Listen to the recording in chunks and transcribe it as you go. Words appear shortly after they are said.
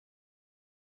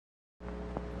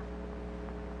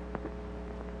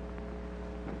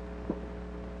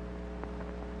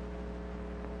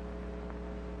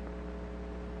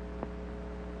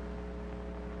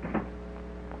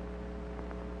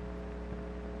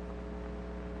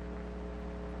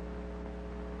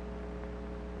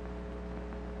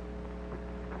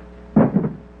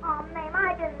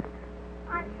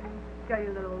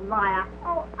liar.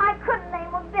 Oh, I couldn't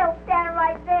name a bill stand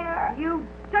right there. You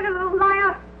dirty little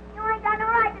liar. You ain't got no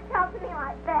right to talk to me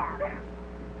like that.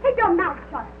 Keep your mouth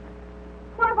shut.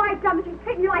 What have I done that you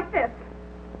treat me like this?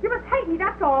 You must hate me,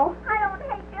 that's all. I don't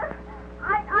hate you.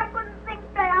 I couldn't think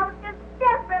straight. I was just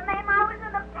desperate, Mayme. I was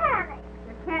in a panic.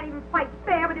 You can't even fight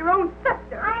fair with your own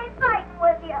sister. I ain't fighting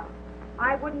with you.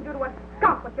 I wouldn't do to a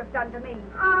skunk what you've done to me.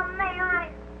 Oh,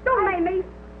 May, Don't name me.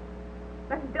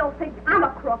 Let Bill think I'm a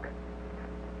crook.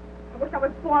 I wish I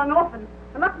was born an orphan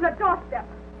and left on the doorstep.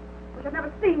 Wish I'd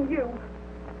never seen you.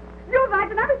 You that I've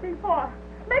done everything for.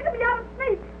 Making me out a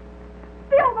sneak.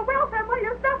 Steal the welfare money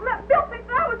yourself and let Bill think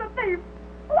that I was a thief.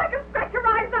 Oh, I can stretch your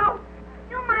eyes out.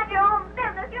 you mind your own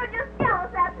business. You're just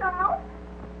jealous, that's all.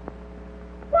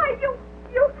 Why, you...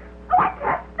 Oh, I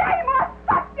can't stay more.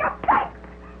 Suck your face.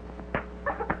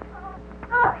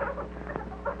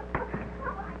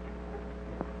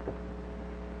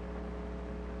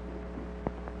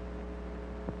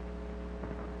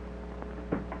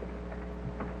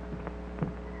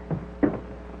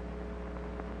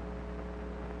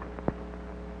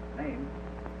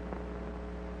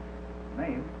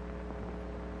 Mayme?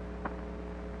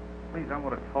 Please, I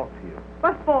want to talk to you.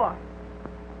 What for?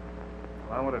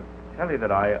 Well, I want to tell you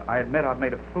that I admit I've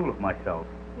made a fool of myself.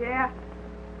 Yeah,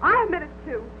 I admit it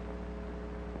too.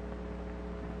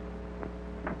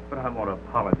 But I want to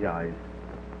apologize.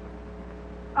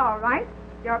 All right.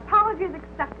 Your apology is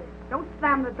accepted. Don't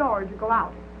slam the door as you go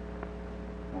out.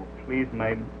 Oh, please,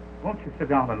 Mayme, won't you sit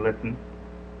down and listen?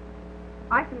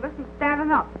 I can listen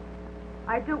standing up.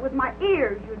 I do it with my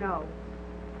ears, you know.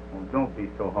 Oh, don't be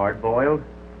so hard-boiled.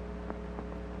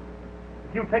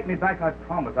 If you take me back, I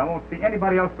promise I won't see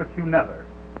anybody else but you never.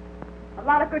 A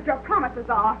lot of good your promises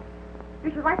are.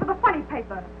 You should write for the funny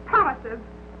paper. Promises.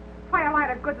 Try a line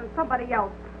of goods on somebody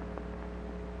else.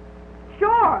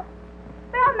 Sure.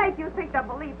 They'll make you think they're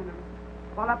believing them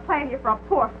while they're playing you for a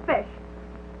poor fish.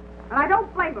 And I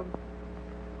don't blame them.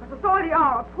 Because it's already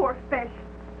are a poor fish.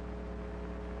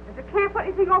 If you can't put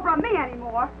anything over on me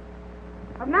anymore,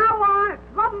 from now on, it's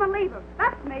love 'em and leave 'em.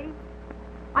 That's me.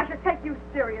 I should take you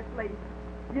seriously.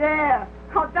 Yeah,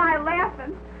 I'll die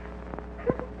laughing.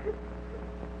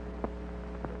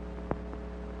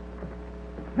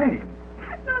 Mayme.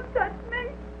 Don't touch me.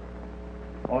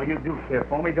 Oh, you do care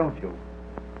for me, don't you?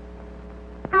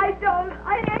 I don't.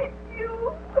 I hate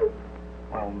you.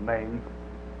 Oh, Mayme.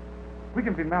 We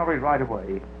can be married right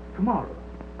away. Tomorrow.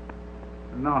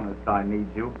 And honest, I need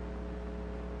you.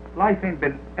 Life ain't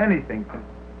been anything since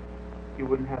you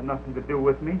wouldn't have nothing to do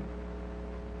with me.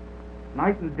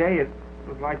 Night and day, it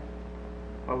was like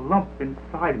a lump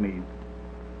inside me.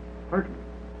 Hurt me.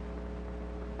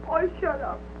 Oh, shut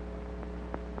up.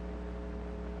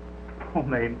 Oh,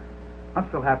 Mayme, I'm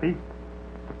so happy.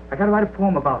 I gotta write a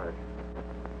poem about it.